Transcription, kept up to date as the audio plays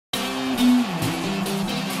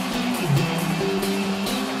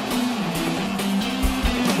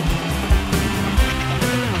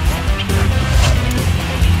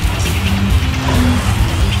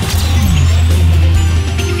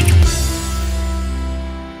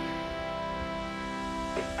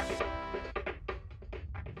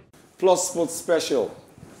Plus Sports Special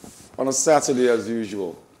on a Saturday as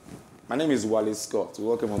usual. My name is Wale Scott.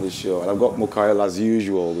 Welcome on the show. And I've got Mukail as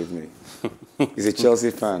usual with me. He's a Chelsea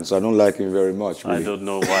fan, so I don't like him very much. Really. I don't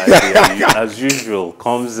know why he, as usual,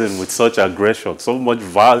 comes in with such aggression, so much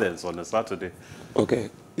violence on a Saturday. Okay.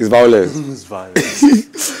 It's violence. It's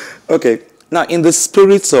violence. Okay. Now, in the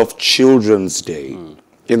spirit of Children's Day,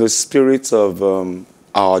 in the spirit of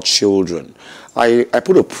our children, I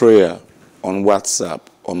put a prayer on WhatsApp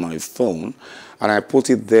on my phone, and I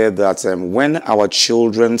put it there that when our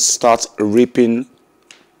children start reaping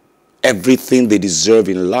everything they deserve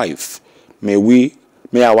in life, may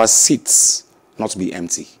our seats not be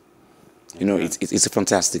empty. You know, it's a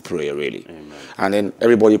fantastic prayer, really. Amen. And then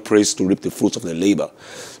everybody prays to reap the fruits of their labor.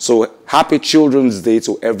 So happy Children's Day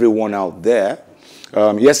to everyone out there.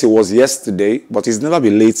 Yes, it was yesterday, but it's never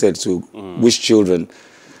belated to wish children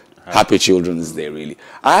happy Children's Day, really.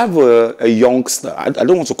 I have a youngster. I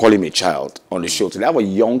don't want to call him a child on the show today. I have a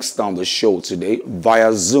youngster on the show today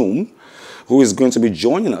via Zoom who is going to be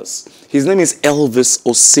joining us. His name is Elvis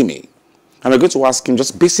Osimi. And we're going to ask him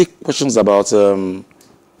just basic questions about the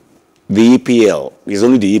EPL. It's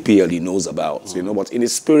only the EPL he knows about, you know. But in the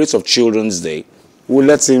spirit of Children's Day, we'll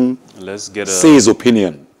let him say his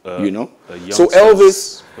opinion, you know. So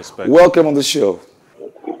Elvis, welcome on the show.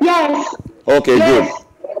 Yes. Okay, yes. good.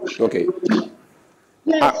 Okay.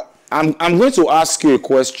 Yes. I'm going to ask you a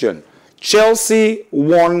question. Chelsea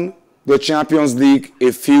won the Champions League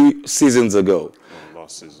a few seasons ago.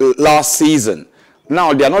 Last season.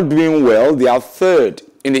 Now, they are not doing well. They are third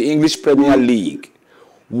in the English Premier League.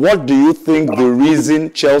 What do you think the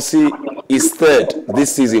reason Chelsea is third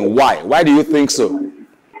this season? Why? Why do you think so?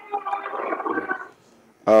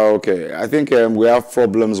 Okay. I think we have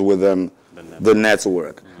problems with the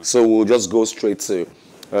network. So we'll just go straight to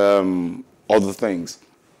other things.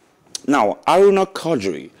 Now, Aruna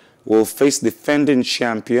Quadri will face defending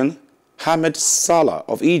champion Mohamed Salah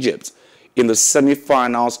of Egypt in the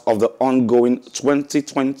semi-finals of the ongoing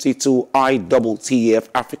 2022 ITTF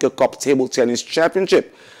Africa Cup Table Tennis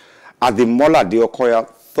Championship at the Mola de Okoya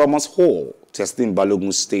Thomas Hall, Testing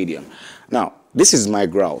Balogun Stadium. Now, this is my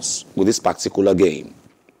grouse with this particular game.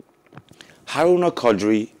 Aruna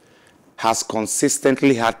Quadri has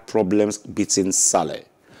consistently had problems beating Saleh.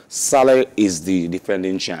 Saleh is the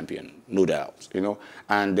defending champion, no doubt, you know,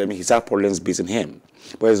 and he's had problems beating him.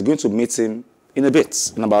 But he's going to meet him in a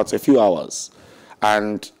bit, in about a few hours.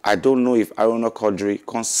 And I don't know if Aruna Quadri,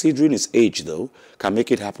 considering his age though, can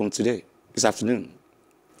make it happen today, this afternoon.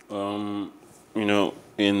 You know,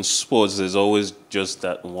 in sports, there's always just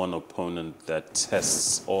that one opponent that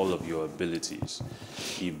tests all of your abilities.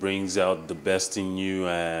 He brings out the best in you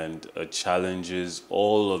and challenges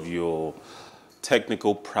all of your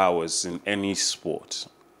technical prowess in any sport,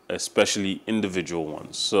 especially individual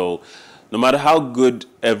ones. So no matter how good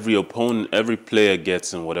every opponent, every player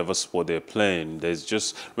gets in whatever sport they're playing, there's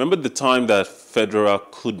just, remember the time that Federer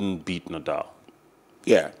couldn't beat Nadal?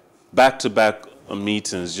 Yeah. Back-to-back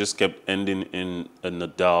meetings just kept ending in a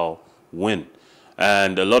Nadal win.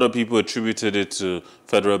 And a lot of people attributed it to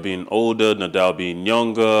Federer being older, Nadal being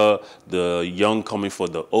younger, the young coming for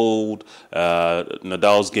the old,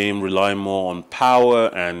 Nadal's game relying more on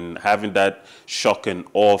power and having that shock and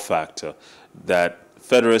awe factor that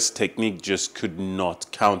Federer's technique just could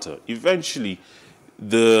not counter. Eventually,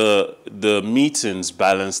 the meetings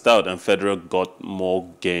balanced out and Federer got more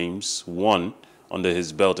games won under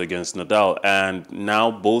his belt against Nadal. And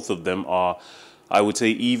now both of them are, I would say,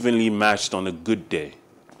 evenly matched on a good day.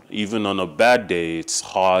 Even on a bad day, it's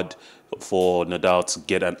hard for Nadal to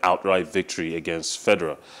get an outright victory against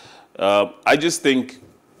Federer. I just think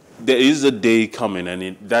there is a day coming,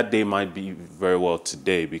 and that day might be very well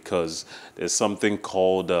today, because there's something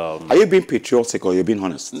called... Are you being patriotic or you're being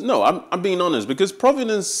honest? No, I'm being honest, because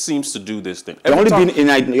Providence seems to do this thing. You've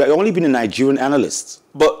only been a Nigerian analyst.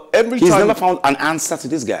 But He's never found an answer to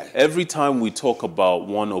this guy. Every time we talk about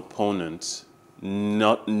one opponent,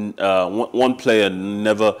 one player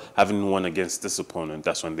never having won against this opponent,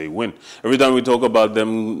 that's when they win. Every time we talk about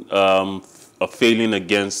them failing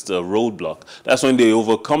against a roadblock, that's when they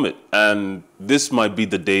overcome it. And this might be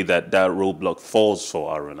the day that that roadblock falls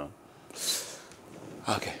for Aruna.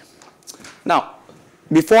 Okay. Now,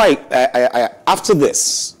 before after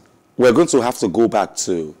this, we're going to have to go back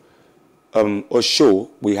to a show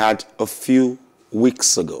we had a few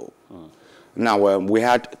weeks ago. Now, we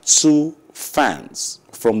had two fans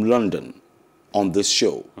from London on this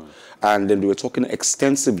show. And then we were talking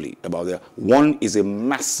extensively about that. One is a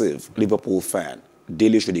massive Liverpool fan,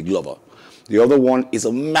 Dele Glover. The other one is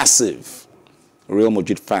a massive Real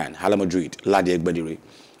Madrid fan, Hala Madrid, Ladi Egbedire.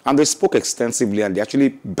 And they spoke extensively, and they actually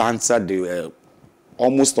bantered. They were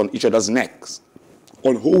almost on each other's necks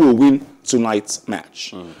on who will win tonight's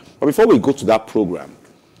match. But before we go to that program,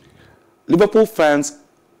 Liverpool fans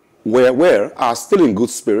are still in good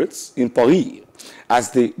spirits in Paris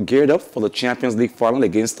as they geared up for the Champions League final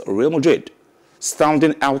against Real Madrid,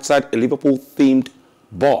 standing outside a Liverpool-themed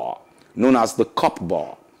bar known as the Cup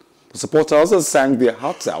Bar. The supporters also sang their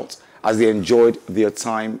hearts out as they enjoyed their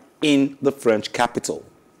time in the French capital.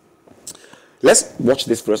 Let's watch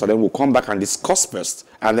this first, and then we'll come back and discuss first,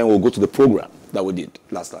 and then we'll go to the program that we did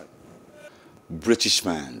last time. British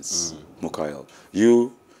fans, Mukail,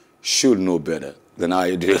 you should know better than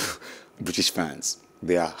I do. British fans,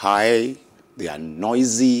 they are high, they are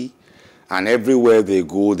noisy, and everywhere they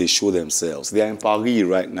go, they show themselves. They are in Paris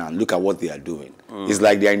right now, and look at what they are doing. It's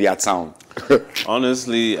like they're in their town.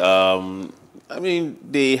 Honestly, I mean,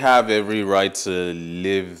 they have every right to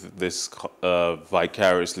live this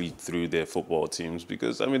vicariously through their football teams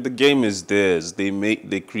because, I mean, the game is theirs.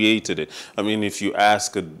 They created it. I mean, if you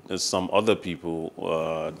ask some other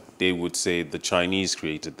people, they would say the Chinese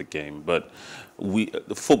created the game. But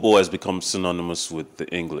football has become synonymous with the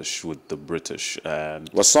English, with the British. And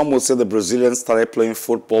well, some would say the Brazilians started playing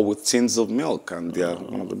football with tins of milk, and they are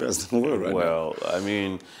one of the best in the world right now. Well, I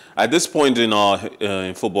mean, at this point in our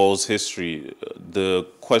in football's history, the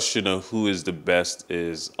question of who is the best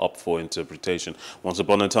is up for interpretation. Once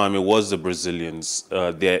upon a time, it was the Brazilians.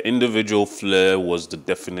 Their individual flair was the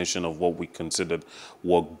definition of what we considered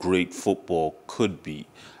what great football could be.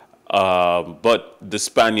 But the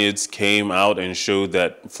Spaniards came out and showed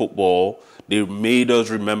that football, they made us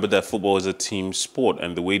remember that football is a team sport,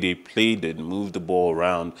 and the way they played it, moved the ball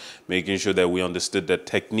around, making sure that we understood that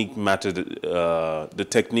technique mattered, the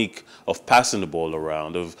technique of passing the ball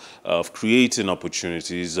around, of creating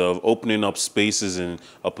opportunities, of opening up spaces in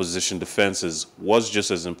opposition defenses was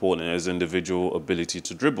just as important as individual ability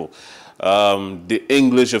to dribble. The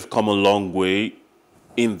English have come a long way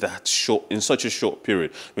in such a short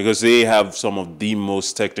period because they have some of the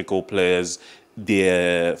most technical players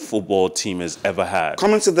their football team has ever had.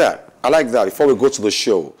 Coming to that, I like that before we go to the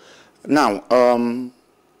show. Now,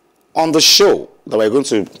 on the show that we're going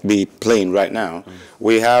to be playing right now,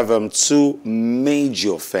 we have two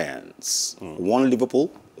major fans, one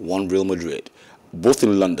Liverpool, one Real Madrid, both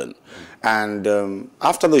in London. And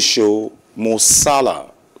after the show, Mo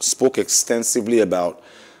Salah spoke extensively about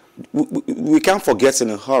we can't forget in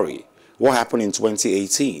a hurry what happened in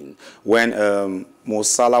 2018 when Mo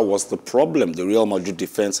Salah was the problem the Real Madrid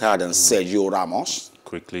defense had, and Sergio Ramos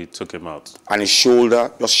quickly took him out. And his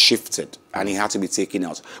shoulder just shifted and he had to be taken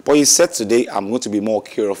out. But he said today, I'm going to be more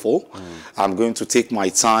careful. I'm going to take my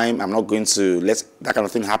time. I'm not going to let that kind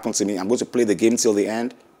of thing happen to me. I'm going to play the game till the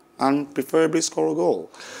end and preferably score a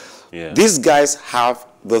goal. Yeah. These guys have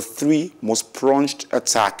the three most pronged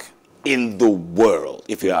attack in the world,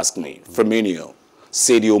 if you ask me. Perennial,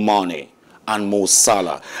 Sadio Mane, and Mo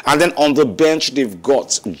Salah. And then on the bench, they've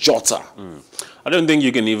got Jota. I don't think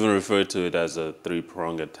you can even refer to it as a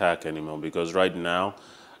three-pronged attack anymore, because right now,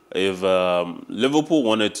 if Liverpool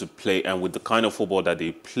wanted to play, and with the kind of football that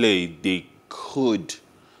they play, they could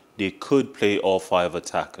play all five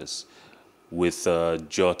attackers with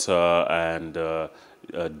Jota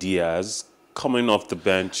and Diaz coming off the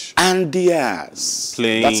bench. And Diaz.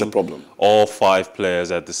 Playing that's a problem. All five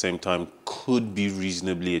players at the same time could be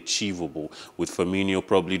reasonably achievable, with Firmino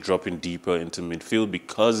probably dropping deeper into midfield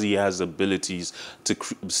because he has abilities to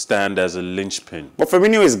stand as a linchpin. But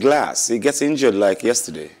Firmino is glass. He gets injured like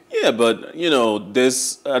yesterday. Yeah, but, you know,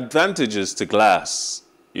 there's advantages to glass.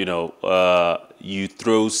 You know, you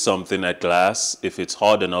throw something at glass, if it's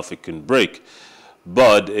hard enough, it can break.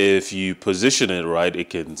 But if you position it right,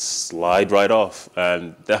 it can slide right off.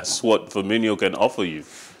 And that's what Firmino can offer you.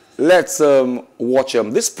 Let's watch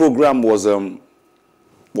this program was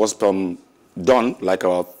done like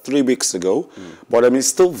about 3 weeks ago, but it's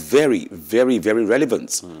still very, very, very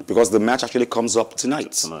relevant because the match actually comes up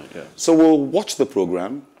tonight. Yeah. So we'll watch the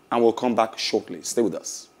program and we'll come back shortly. Stay with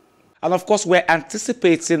us. And of course, we're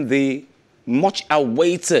anticipating the much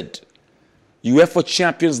awaited UEFA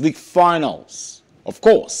Champions League finals. Of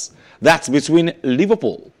course, that's between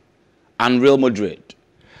Liverpool and Real Madrid.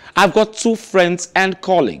 I've got two friends and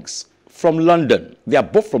colleagues from London. They are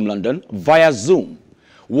both from London via Zoom.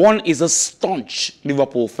 One is a staunch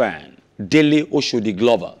Liverpool fan, Dele Oshodi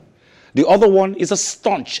Glover. The other one is a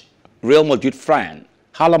staunch Real Madrid fan,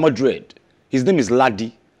 Hala Madrid. His name is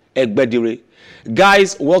Ladi, Egbedire.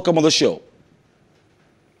 Guys, welcome on the show.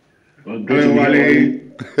 Well, good, Wale.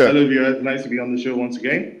 Hello, viewers. Nice to be on the show once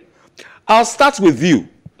again. I'll start with you,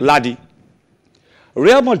 Ladi.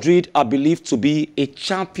 Real Madrid are believed to be a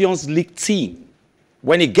Champions League team.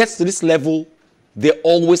 When it gets to this level, they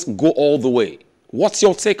always go all the way. What's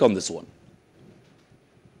your take on this one?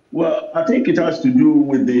 Well, I think it has to do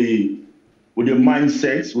with the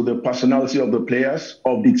mindsets, with the personality of the players,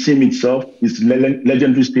 of the team itself, its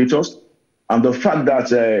legendary status, and the fact that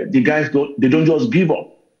the guys don't just give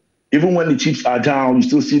up. Even when the chips are down, you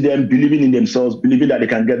still see them believing in themselves, believing that they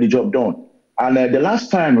can get the job done. And the last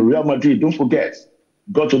time Real Madrid, don't forget,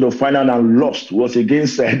 got to the final and lost was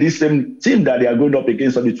against this same team that they are going up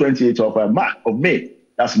against on the 28th of May.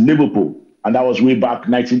 That's Liverpool. And that was way back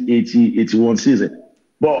 1980-81 season.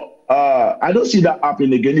 But I don't see that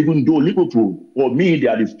happening again, even though Liverpool, for me, they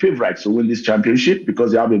are the favorites to win this championship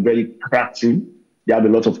because they have a very cracked team. They have a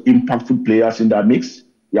lot of impactful players in that mix.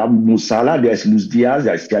 You have Mo Salah, there's Luis Diaz,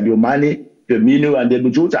 there's Sadio Mane, Firmino, and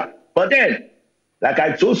then Jota. But then, like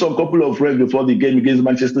I told some couple of friends before the game against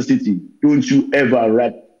Manchester City, don't you ever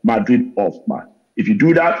write Madrid off, man. If you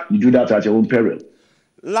do that at your own peril.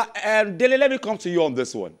 Dele, let me come to you on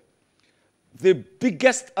this one. The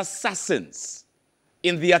biggest assassins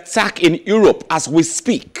in the attack in Europe as we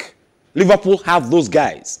speak, Liverpool have those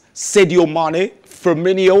guys. Sadio Mane,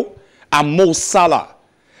 Firmino, and Mo Salah.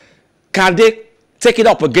 Can they take it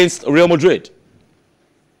up against Real Madrid?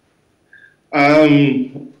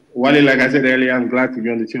 Wale, like I said earlier, I'm glad to be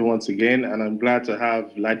on the team once again, and I'm glad to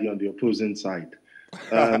have Ladi on the opposing side.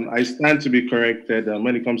 I stand to be corrected.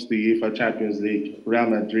 When it comes to the UEFA Champions League, Real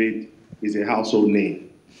Madrid is a household name.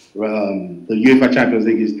 The UEFA Champions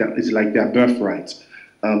League is like their birthright,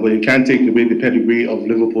 but you can't take away the pedigree of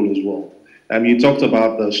Liverpool as well. You talked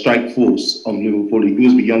about the strike force of Liverpool. It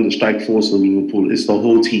goes beyond the strike force of Liverpool. It's the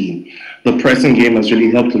whole team. The pressing game has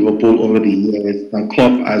really helped Liverpool over the years, and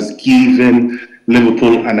Klopp has given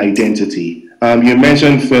Liverpool an identity. You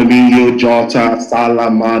mentioned Firmino, Jota,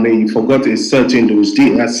 Salah, Mane. You forgot a certain Luis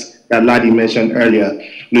Diaz that Ladi mentioned earlier.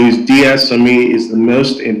 Luis Diaz, for me, is the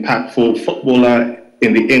most impactful footballer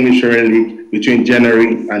in the English Premier League between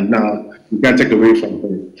January and now. You can't take away from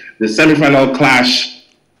him. The semi-final clash,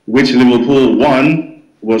 which Liverpool won,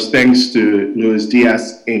 was thanks to Luis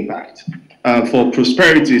Diaz's impact. For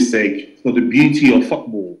prosperity's sake, for the beauty of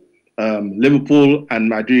football, Liverpool and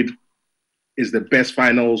Madrid is the best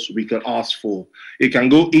finals we could ask for. It can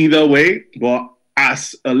go either way, but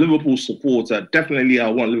as a Liverpool supporter, definitely I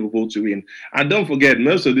want Liverpool to win. And don't forget,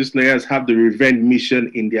 most of these players have the revenge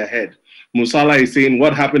mission in their head. Mo Salah is saying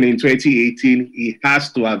what happened in 2018, he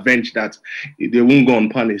has to avenge that. They won't go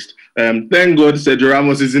unpunished. Thank God Sergio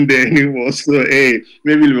Ramos isn't there anymore. So, hey,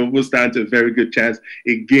 maybe Liverpool stands a very good chance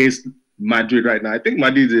against Madrid right now. I think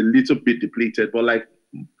Madrid is a little bit depleted, but like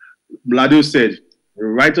Lado said,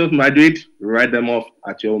 write off Madrid, write them off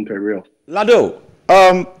at your own peril. Lado,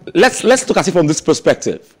 let's look at it from this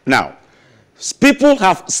perspective. Now, people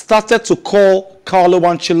have started to call Carlo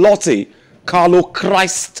Ancelotti Carlo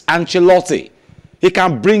Christ Ancelotti. He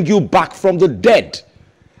can bring you back from the dead.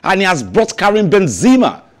 And he has brought Karim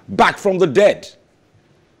Benzema back from the dead.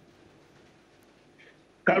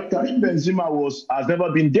 Karim Benzema has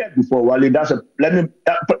never been dead before, Wale. That's a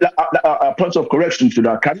point of correction to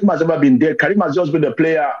that. Karim has never been dead. Karim has just been a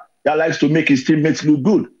player that likes to make his teammates look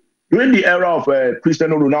good. During the era of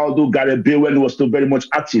Cristiano Ronaldo, Gareth Bale, when he was still very much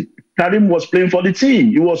active, Karim was playing for the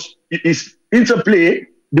team. His interplay,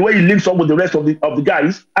 the way he links up with the rest of the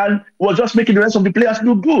guys, and was just making the rest of the players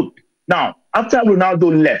look good. Now, after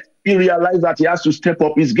Ronaldo left, he realized that he has to step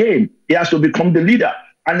up his game. He has to become the leader,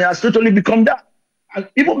 and he has totally become that. And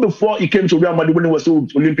even before he came to Real Madrid, when he was still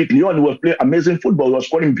Olympic Lyon, he was playing amazing football. He was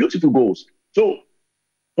scoring beautiful goals. So,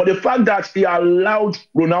 for the fact that he allowed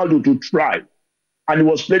Ronaldo to try, and he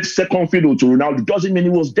was played second fiddle to Ronaldo, doesn't mean he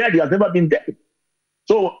was dead. He has never been dead.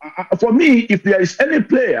 So, for me, if there is any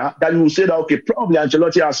player that you will say that, okay, probably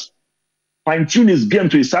Ancelotti has fine-tuned his game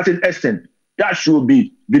to a certain extent, that should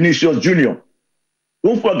be Vinicius Jr.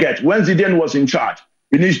 Don't forget, when Zidane was in charge,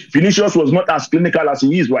 Vinicius was not as clinical as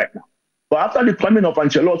he is right now. But after the coming of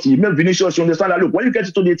Ancelotti, he made Vinicius understand that, look, when you get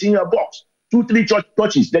into the 18-yard box, 2-3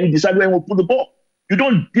 touches, then you decide where you will put the ball. You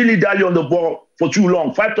don't dilly-dally on the ball for too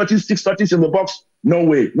long. 5 touches, 6 touches in the box, no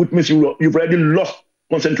way. Which means you've already lost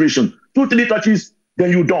concentration. 2-3 touches,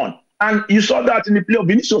 then you're done. And you saw that in the play of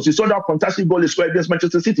Vinicius. You saw that fantastic goal he scored against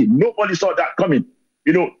Manchester City. Nobody saw that coming.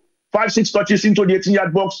 5-6 touches into the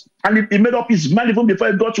 18-yard box, and he made up his mind even before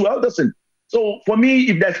he got to Elderson. So for me,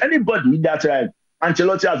 if there's anybody that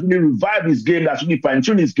Ancelotti has really revived his game, that's really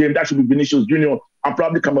fine-tuned his game, that should be Vinicius Jr. and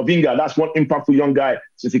probably Camavinga. That's one impactful young guy.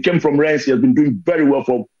 Since he came from Rennes, he has been doing very well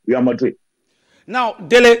for Real Madrid. Now,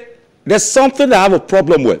 Dele, there's something that I have a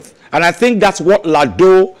problem with, and I think that's what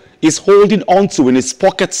Lado is holding on to in his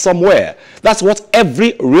pocket somewhere. That's what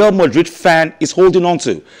every Real Madrid fan is holding on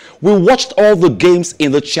to. We watched all the games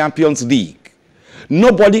in the Champions League.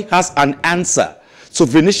 Nobody has an answer to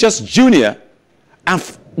Vinicius Jr. and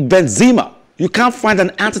Benzema. You can't find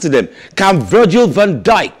an answer to them. Can Virgil van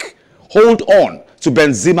Dijk hold on to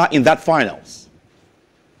Benzema in that finals?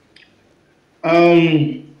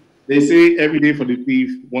 They say every day for the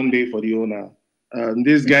thief, one day for the owner.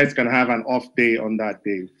 These guys can have an off day on that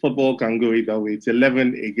day. Football can go either way. It's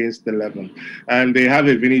 11 against 11. And they have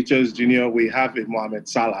a Vinicius Jr., we have a Mohamed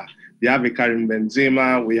Salah. They have a Karim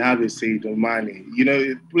Benzema, we have a Sadio Mane. You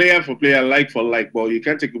know, player for player, like for like, but you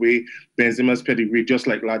can't take away Benzema's pedigree, just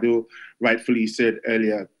like Lado rightfully said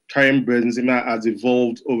earlier. Karim Benzema has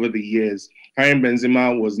evolved over the years. Karim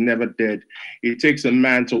Benzema was never dead. It takes a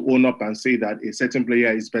man to own up and say that a certain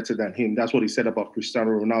player is better than him. That's what he said about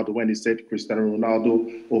Cristiano Ronaldo when he said Cristiano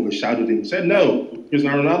Ronaldo overshadowed him. He said, no,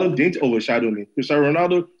 Cristiano Ronaldo didn't overshadow me. Cristiano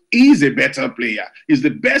Ronaldo is a better player. He's the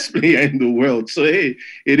best player in the world. So, hey,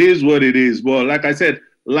 it is what it is. But like I said,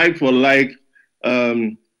 like for like,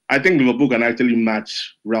 I think Liverpool can actually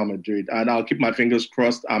match Real Madrid. And I'll keep my fingers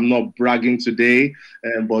crossed. I'm not bragging today,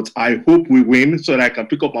 but I hope we win so that I can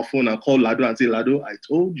pick up my phone and call Lado and say, Lado, I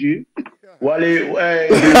told you. Wale, I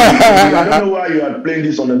don't know why you are playing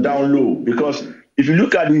this on the down low, because if you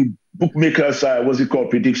look at the bookmakers,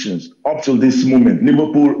 predictions, up till this moment,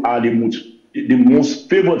 Liverpool are the most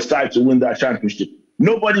favored side to win that championship.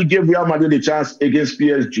 Nobody gave Real Madrid a chance against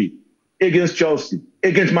PSG, against Chelsea,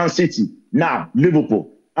 against Man City. Now, Liverpool.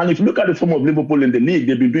 And if you look at the form of Liverpool in the league,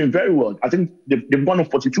 they've been doing very well. I think they've won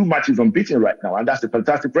 42 matches unbeaten right now, and that's a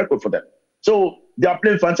fantastic record for them. So they are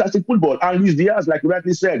playing fantastic football. And Luis Diaz, like you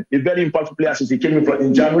rightly said, a very important player since he came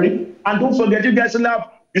in January. And don't forget, you still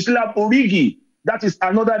have Origi. That is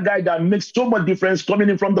another guy that makes so much difference coming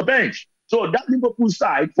in from the bench. So that Liverpool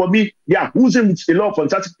side, for me, they are oozing with a lot of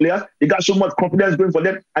fantastic players. They got so much confidence going for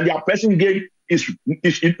them, and their pressing game is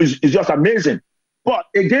just amazing. But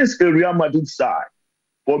against a Real Madrid side,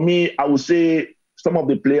 for me, I would say some of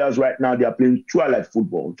the players right now, they are playing twilight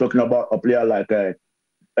football. Talking about a player like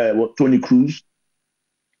Toni Kroos,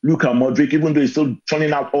 Luka Modric, even though he's still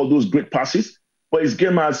turning out all those great passes, but his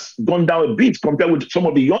game has gone down a bit compared with some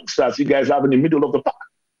of the youngsters you guys have in the middle of the park.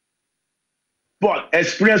 But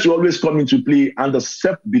experience will always come into play, and the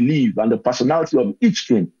self-belief and the personality of each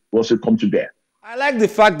team will also come to bear. I like the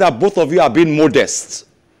fact that both of you are being modest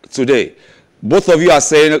today. Both of you are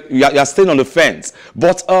saying you are staying on the fence.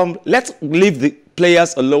 But let's leave the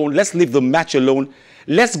players alone. Let's leave the match alone.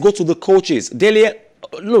 Let's go to the coaches. Dele,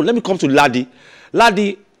 no, let me come to Ladi.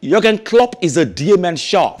 Ladi, Jurgen Klopp is a diamond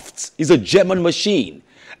shaft. He's a German machine.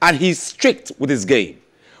 And he's strict with his game.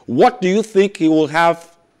 What do you think he will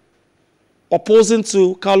have opposing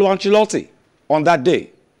to Carlo Ancelotti on that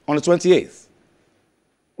day, on the 28th?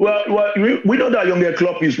 Well, we know that Jurgen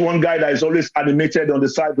Klopp is one guy that is always animated on the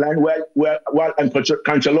sideline, while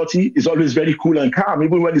Ancelotti is always very cool and calm.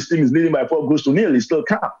 Even when his team is leading by 4-0, he's still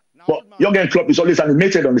calm. But Jurgen Klopp is always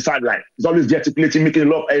animated on the sideline. He's always gesticulating, making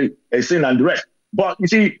love a scene and the rest. But you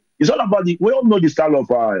see, it's all about we all know the style of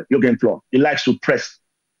Jurgen Klopp. He likes to press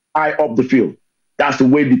high up the field. That's the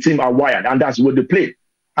way the team are wired, and that's the way they play.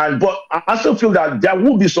 But I still feel that there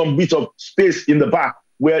will be some bit of space in the back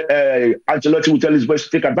where Ancelotti will tell his boys to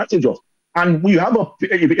take advantage of. And if you have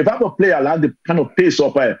a player like the kind of pace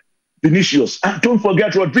of Vinicius, and don't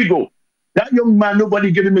forget Rodrigo, that young man,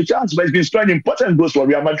 nobody gave him a chance, but he's been scoring important goals for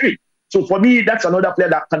Real Madrid. So for me, that's another player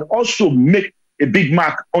that can also make a big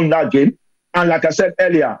mark on that game. And like I said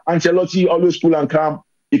earlier, Ancelotti always cool and calm.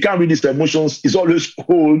 He can't read his emotions. He's always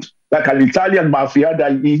cold, like an Italian mafia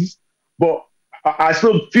that he is. But I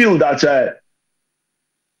still feel that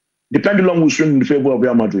the pendulum will swing in the favor of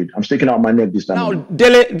Real Madrid. I'm sticking out my neck this time. Now,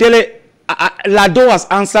 Dele, Lado has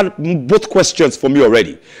answered both questions for me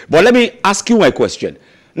already. But let me ask you my question.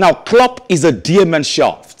 Now, Klopp is a diamond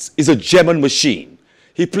shaft. He's a German machine.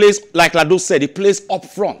 He plays, like Lado said, he plays up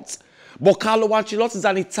front. But Carlo Ancelotti is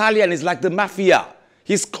an Italian. He's like the mafia.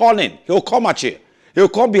 He's cunning. He'll come at you. He'll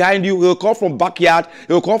come behind you. He'll come from backyard.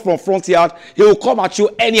 He'll come from front yard. He'll come at you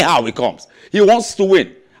anyhow he comes. He wants to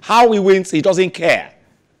win. How he wins, he doesn't care.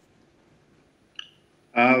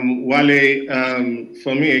 Wale,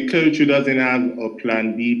 for me, a coach who doesn't have a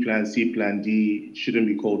plan B, plan C, plan D shouldn't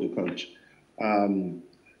be called a coach.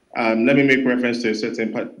 Let me make reference to a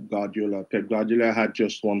certain Pep Guardiola. Pep Guardiola had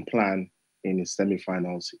just one plan in his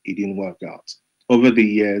semi-finals. It didn't work out. Over the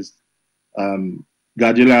years,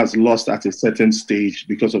 Guardiola has lost at a certain stage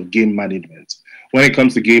because of game management. When it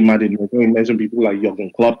comes to game management, when you mention people like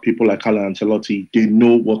Jurgen Klopp, people like Carlo Ancelotti, they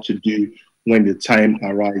know what to do when the time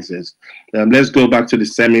arises. Let's go back to the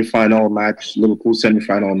semi-final match, Liverpool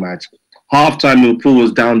semi-final match. Halftime, Liverpool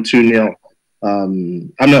was down 2-0.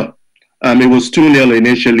 It was 2-0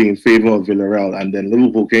 initially in favor of Villarreal, and then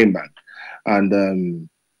Liverpool came back. And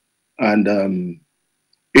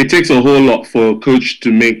it takes a whole lot for a coach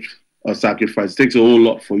to make a sacrifice. It takes a whole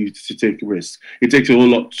lot for you to take risks. It takes a whole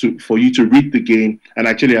lot for you to read the game and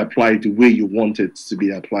actually apply it the way you want it to be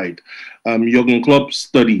applied. Jurgen Klopp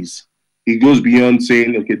studies. He goes beyond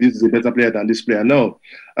saying, okay, this is a better player than this player. No.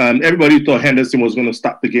 Everybody thought Henderson was going to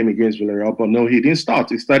start the game against Villarreal, but no, he didn't start.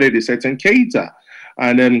 He started a certain Keita.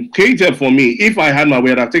 And then Keita, for me, if I had my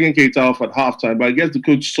way, I'd have taken Keita off at halftime, but I guess the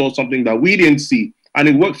coach saw something that we didn't see. And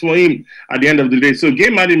it worked for him at the end of the day. So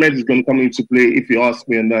game management is going to come into play, if you ask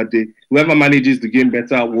me, on that day. Whoever manages the game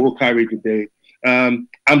better will carry the day. I'm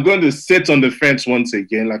going to sit on the fence once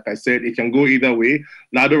again. Like I said, it can go either way.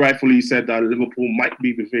 Lado rightfully said that Liverpool might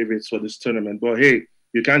be the favourites for this tournament. But hey,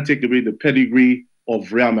 you can't take away the pedigree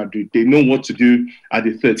of Real Madrid. They know what to do at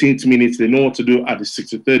the 13th minute. They know what to do at the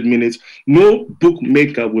 63rd minute. No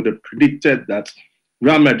bookmaker would have predicted that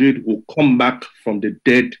Real Madrid will come back from the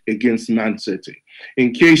dead against Man City.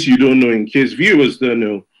 In case you don't know, in case viewers don't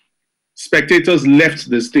know, spectators left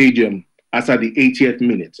the stadium as at the 80th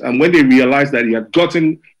minute. And when they realized that he had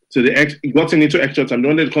gotten into extra time, they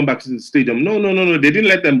wanted to come back to the stadium. No. They didn't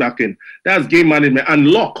let them back in. That's game management. And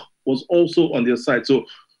luck was also on their side. So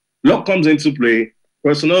luck comes into play.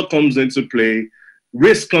 Personnel comes into play.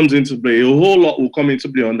 Risk comes into play. A whole lot will come into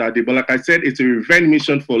play on that day. But like I said, it's a revenge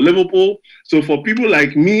mission for Liverpool. So for people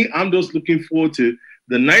like me, I'm just looking forward to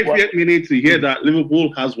the 90th minute to hear that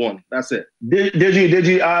Liverpool has won. That's it.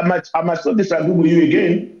 Deji, I must not disagree with you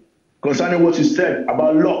again concerning what you said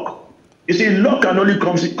about luck. You see, luck can only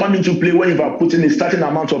come into play when you have put in a certain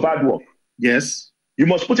amount of hard work. Yes. You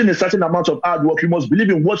must put in a certain amount of hard work. You must believe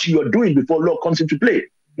in what you are doing before luck comes into play.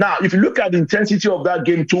 Now, if you look at the intensity of that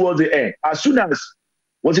game towards the end, as soon as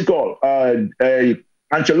Ancelotti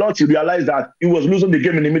realized that he was losing the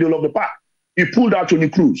game in the middle of the park, he pulled out Toni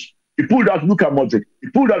Kroos, he pulled out Luka Modric, he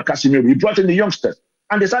pulled out Casemiro, he brought in the youngsters,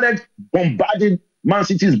 and they started bombarding Man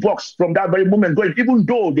City's box from that very moment going, even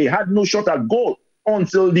though they had no shot at goal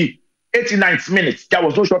until the 89th minute. There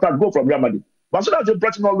was no shot at goal from Real Madrid. But as soon as they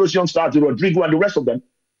brought in all those youngsters, Rodrigo and the rest of them,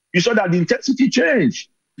 you saw that the intensity changed.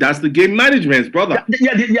 That's the game management, brother.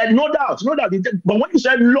 Yeah, no doubt. But when you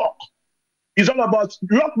said luck, it's all about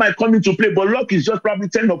luck might come into play, but luck is just probably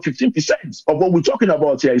 10 or 15% of what we're talking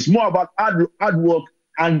about here. It's more about hard work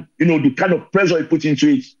and the kind of pressure you put into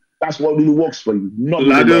it. That's what really works for you.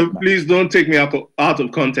 Lado, please don't take me out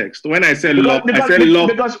of context. When I said luck,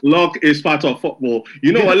 luck is part of football.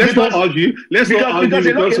 You know what? Let's not argue. Let's not argue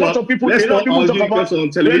because a lot of people talk about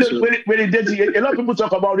on television. A lot of people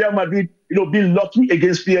talk about Real Madrid, being lucky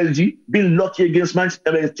against PSG, being lucky against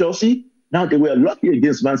Chelsea. Now they were lucky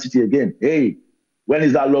against Man City again. Hey, when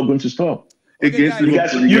is that luck going to stop? Against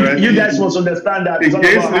Liverpool. You guys must understand that it's all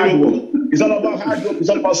about hard work. It's all about hard work. It's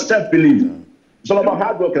all about self-belief. It's all about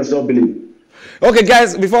hard work and self-belief. Okay,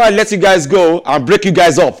 guys, before I let you guys go, I'll break you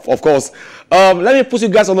guys up, of course. Let me put you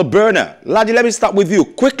guys on the burner. Ladi, let me start with you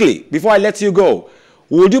quickly before I let you go.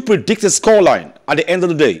 Would you predict a scoreline at the end of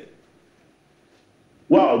the day?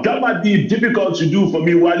 Well, that might be difficult to do for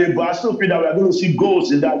me, Wale, but I still feel that we are going to see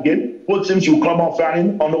goals in that game. Both teams will come out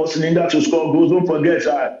firing on our cylinder to score goals. Don't forget,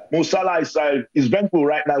 Mo Salah is vengeful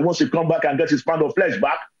right now. He wants to come back and get his pound of flesh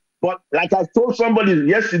back. But like I told somebody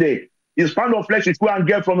yesterday, his pound of flesh is go and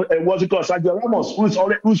get from Sergio Ramos, who's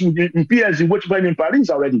in PSG, waiting for him in Paris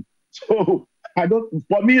already. So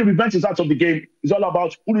for me, revenge is out of the game. It's all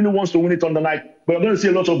about who really wants to win it on the night. But you're going to see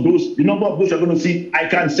a lot of goals. The number of goals you're going to see, I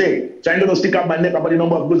can't say. So I'm going to stick out my neck about the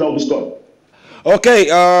number of goals that will be scored. Okay,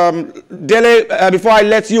 Dele, before I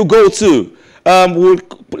let you go too,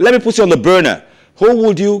 let me put you on the burner. Who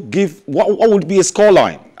would you give, what would be a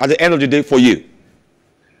scoreline at the end of the day for you?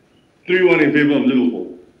 3-1 in favor of Liverpool.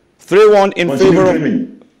 3-1 in favor of...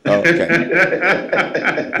 Okay.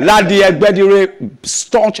 Ladi Egbedire,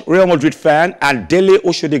 staunch Real Madrid fan, and Dele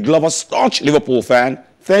Oshodi Glover, staunch Liverpool fan.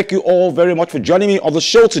 Thank you all very much for joining me on the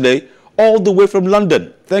show today, all the way from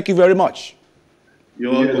London. Thank you very much.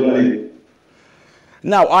 You're welcome.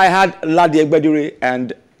 Now, I had Ladi Egbedire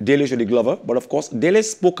and Dele Oshodi Glover, but of course, Dele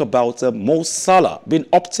spoke about Mo Salah being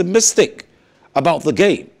optimistic about the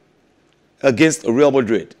game against Real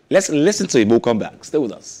Madrid. Let's listen to him. We'll come back. Stay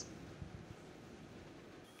with us.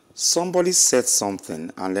 Somebody said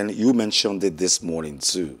something, and then you mentioned it this morning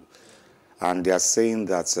too. And they are saying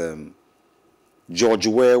that George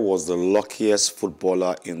Weah was the luckiest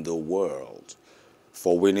footballer in the world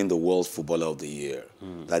for winning the World Footballer of the Year,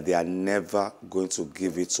 that they are never going to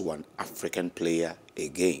give it to an African player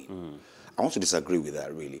again. I want to disagree with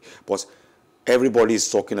that, really. But everybody is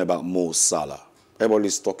talking about Mo Salah. Everybody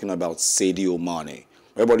is talking about Sadio Mane.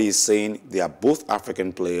 Everybody is saying they are both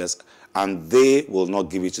African players and they will not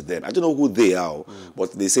give it to them. I don't know who they are,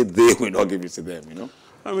 but they say they will not give it to them, you know?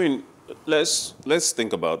 I mean, let's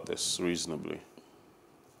think about this reasonably.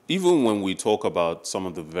 Even when we talk about some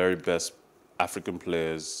of the very best African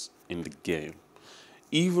players in the game,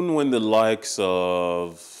 even when the likes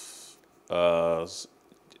of Edward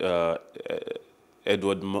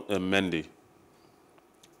Mendy,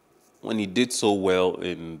 when he did so well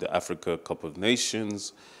in the Africa Cup of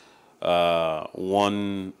Nations,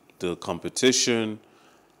 won the competition,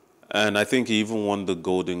 and I think he even won the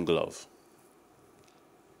Golden Glove.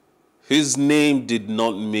 His name did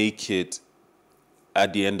not make it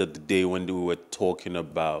at the end of the day when we were talking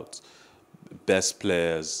about best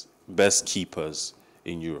players, best keepers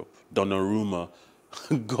in Europe. Donnarumma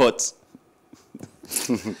got...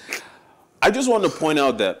 I just want to point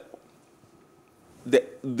out that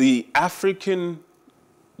the African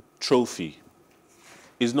trophy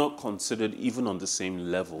is not considered even on the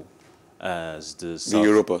same level as the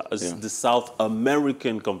South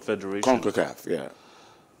American Confederation. CONCACAF, yeah.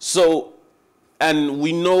 So, and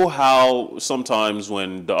we know how sometimes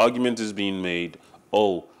when the argument is being made,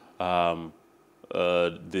 the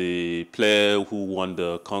player who won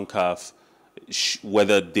the CONCACAF,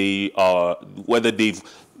 whether they've,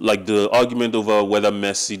 like the argument over whether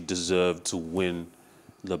Messi deserved to win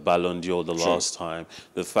the Ballon d'Or the last time,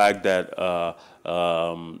 the fact that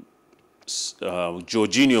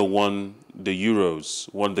Jorginho won the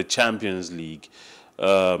Euros, won the Champions League,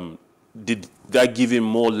 did that give him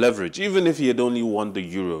more leverage? Even if he had only won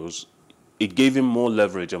the Euros, it gave him more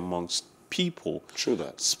leverage amongst people,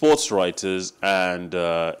 sports writers, and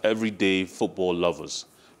everyday football lovers.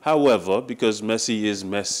 However, because Messi is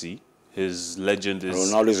Messi, his legend is...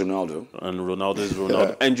 Ronaldo is Ronaldo. And Ronaldo is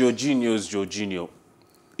Ronaldo. And Jorginho is Jorginho.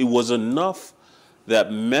 It was enough that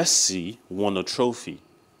Messi won a trophy.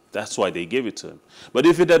 That's why they gave it to him. But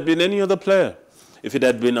if it had been any other player, if it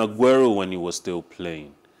had been Aguero when he was still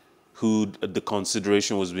playing, who the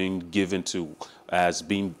consideration was being given to as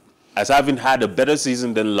having had a better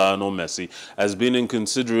season than Lionel Messi, as being in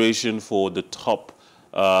consideration for the top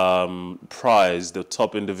prize, the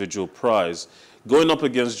top individual prize, going up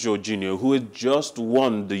against Jorginho, who had just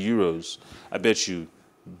won the Euros, I bet you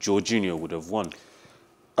Jorginho would have won.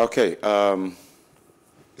 Okay,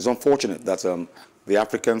 it's unfortunate that the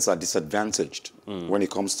Africans are disadvantaged when it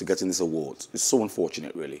comes to getting this award. It's so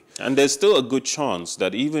unfortunate, really. And there's still a good chance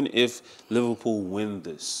that even if Liverpool win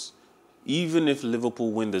this,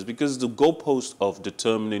 because the goalpost of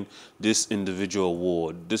determining this individual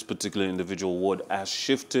award, this particular individual award, has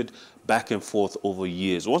shifted back and forth over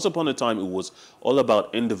years. Once upon a time, it was all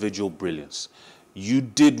about individual brilliance. You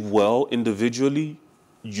did well individually,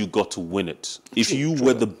 you got to win it. If you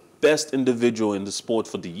were the best individual in the sport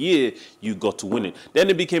for the year, you got to win it.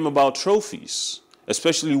 Then it became about trophies,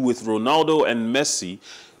 especially with Ronaldo and Messi.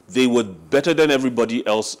 They were better than everybody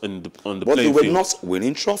else on the playing field. But they were not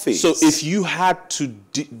winning trophies. So if you had to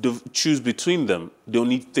choose between them, the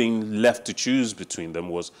only thing left to choose between them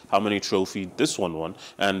was how many trophies this one won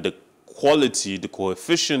and the quality, the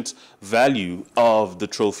coefficient value of the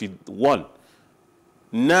trophy won.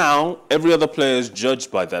 Now, every other player is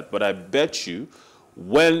judged by that. But I bet you,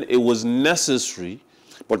 when it was necessary...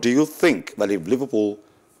 But do you think that if Liverpool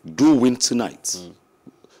do win tonight,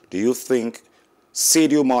 do you think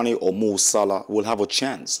Sadio Mane or Mo Salah will have a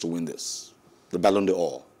chance to win this, the Ballon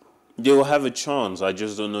d'Or? They will have a chance. I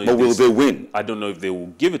just don't know. But will they win? I don't know if they will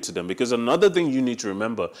give it to them. Because another thing you need to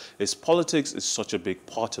remember is politics is such a big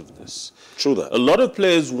part of this. True that. A lot of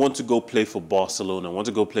players want to go play for Barcelona, want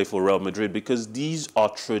to go play for Real Madrid because these are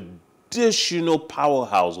traditional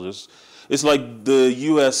powerhouses. It's like the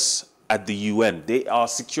US at the UN. They are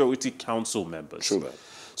Security Council members. True that.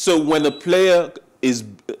 So when a player is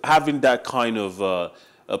having that kind of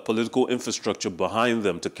a political infrastructure behind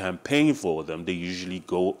them to campaign for them, they usually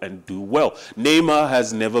go and do well. Neymar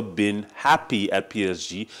has never been happy at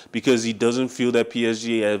PSG because he doesn't feel that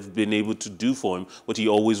PSG have been able to do for him what he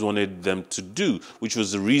always wanted them to do, which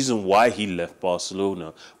was the reason why he left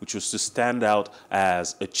Barcelona, which was to stand out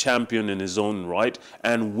as a champion in his own right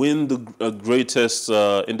and win the greatest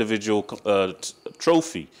individual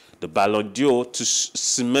trophy, the Ballon d'Or, to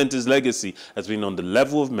cement his legacy as being on the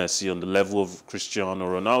level of Messi, on the level of Cristiano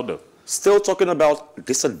Ronaldo. Still talking about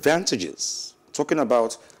disadvantages. Talking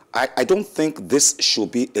about, I don't think this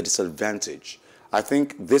should be a disadvantage. I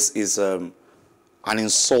think this is an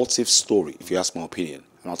insultive story, if you ask my opinion.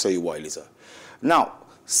 And I'll tell you why later. Now,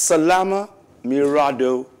 Salama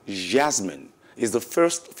Mirado Jasmine is the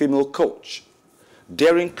first female coach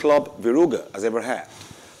Daring Club Viruga has ever had.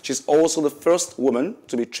 She's also the first woman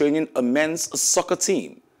to be training a men's soccer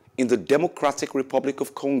team in the Democratic Republic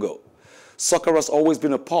of Congo. Soccer has always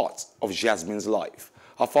been a part of Jasmine's life.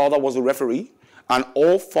 Her father was a referee, and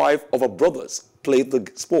all 5 of her brothers played the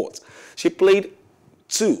sport. She played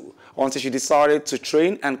 2 until she decided to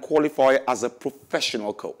train and qualify as a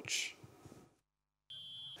professional coach.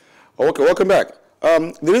 Okay, welcome back.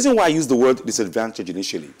 The reason why I use the word disadvantage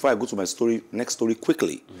initially, before I go to my next story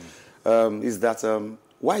quickly, is that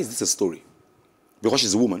why is this a story? Because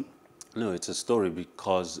she's a woman? No, it's a story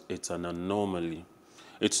because it's an anomaly.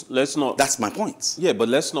 Let's not. That's my point. Yeah, but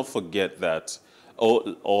let's not forget that,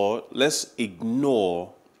 or let's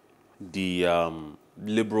ignore the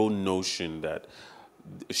liberal notion that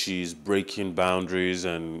she's breaking boundaries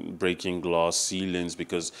and breaking glass ceilings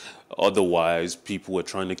because otherwise people were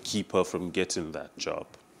trying to keep her from getting that job.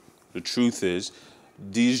 The truth is,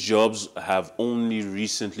 these jobs have only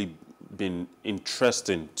recently been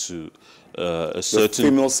interesting to a certain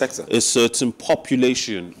female sector, a certain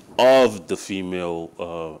population of the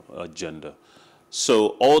female gender.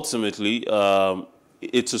 So ultimately,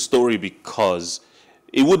 it's a story because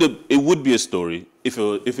it would be a story if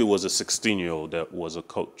it was a 16-year-old that was a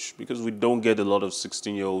coach, because we don't get a lot of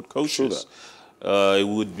 16-year-old coaches. Sure. It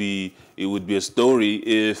would be a story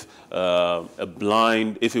if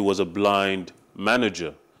it was a blind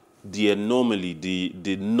manager. The anomaly,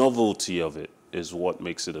 the novelty of it is what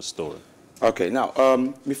makes it a story. Okay, now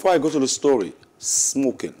before I go to the story,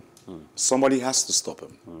 smoking. Somebody has to stop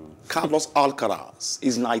him. Carlos Alcaraz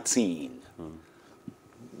is 19.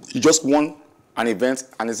 He just won an event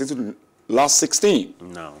and is into the last 16.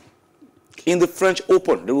 No. In the French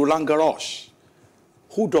Open, the Roland Garros.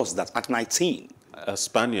 Who does that at 19? A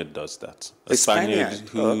Spaniard does that. A Spaniard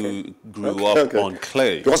who grew up on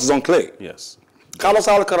clay. Because it's on clay? Yes. Carlos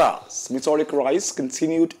Alcaraz' meteoric rise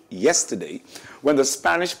continued yesterday when the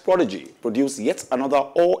Spanish prodigy produced yet another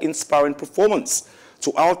awe-inspiring performance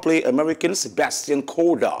to outplay American Sebastian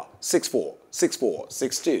Corda 6-4, 6-4,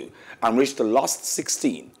 6-2 and reached the last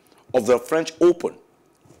 16 of the French Open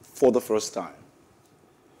for the first time.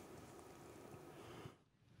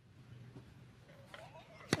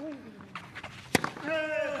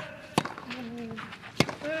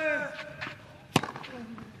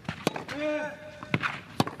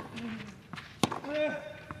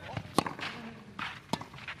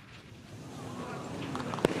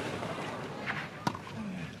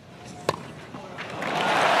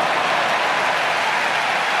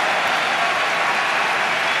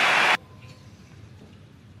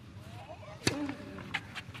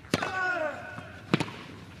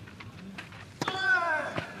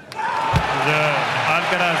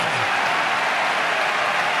 Alcaraz.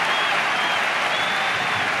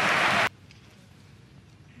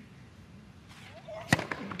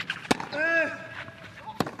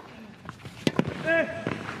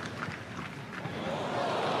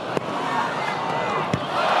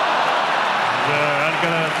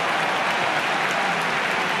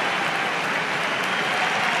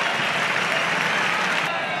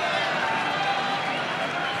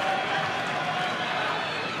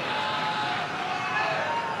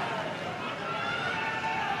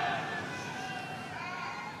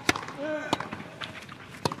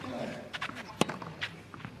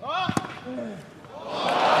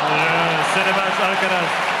 3 manches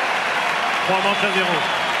à 0.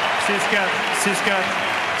 6-4, 6-4,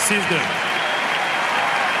 6-2.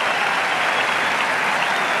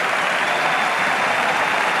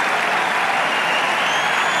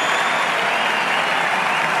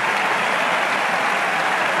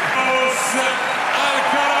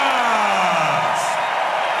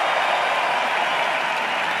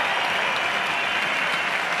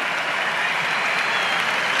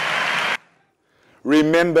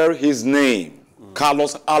 Remember his name,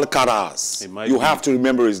 Carlos Alcaraz. You have to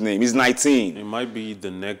remember his name. He's 19. He might be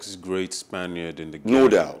the next great Spaniard in the game. No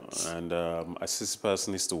doubt. And this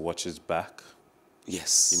person needs to watch his back.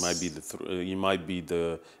 Yes. He might be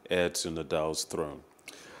the heir to Nadal's throne.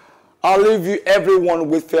 I'll leave you everyone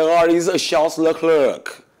with Ferrari's Charles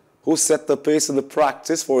Leclerc, who set the pace in the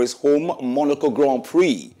practice for his home Monaco Grand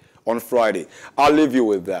Prix on Friday. I'll leave you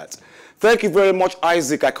with that. Thank you very much,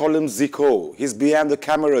 Isaac. I call him Zico. He's behind the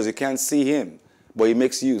cameras. You can't see him, but he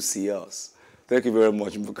makes you see us. Thank you very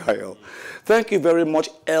much, Mbukayo. Thank you very much,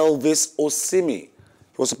 Elvis Osimi. He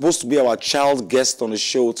was supposed to be our child guest on the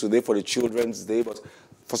show today for the Children's Day, but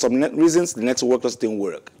For some reasons, the network just didn't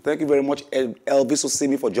work. Thank you very much, Elvis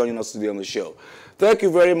Osimi, for joining us today on the show. Thank you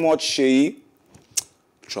very much, Sheyi.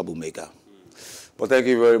 Troublemaker. But thank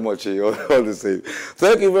you very much, Sheyi, all the same.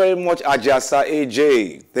 Thank you very much, Ajasa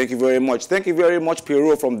AJ. Thank you very much. Thank you very much,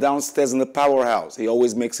 Pierrot from downstairs in the powerhouse. He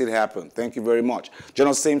always makes it happen. Thank you very much. Join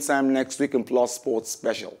us same time next week in Plus Sports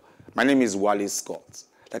Special. My name is Wally Scott.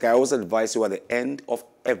 Like I always advise you at the end of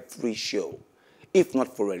every show, if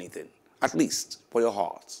not for anything, at least for your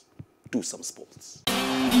heart, do some sports.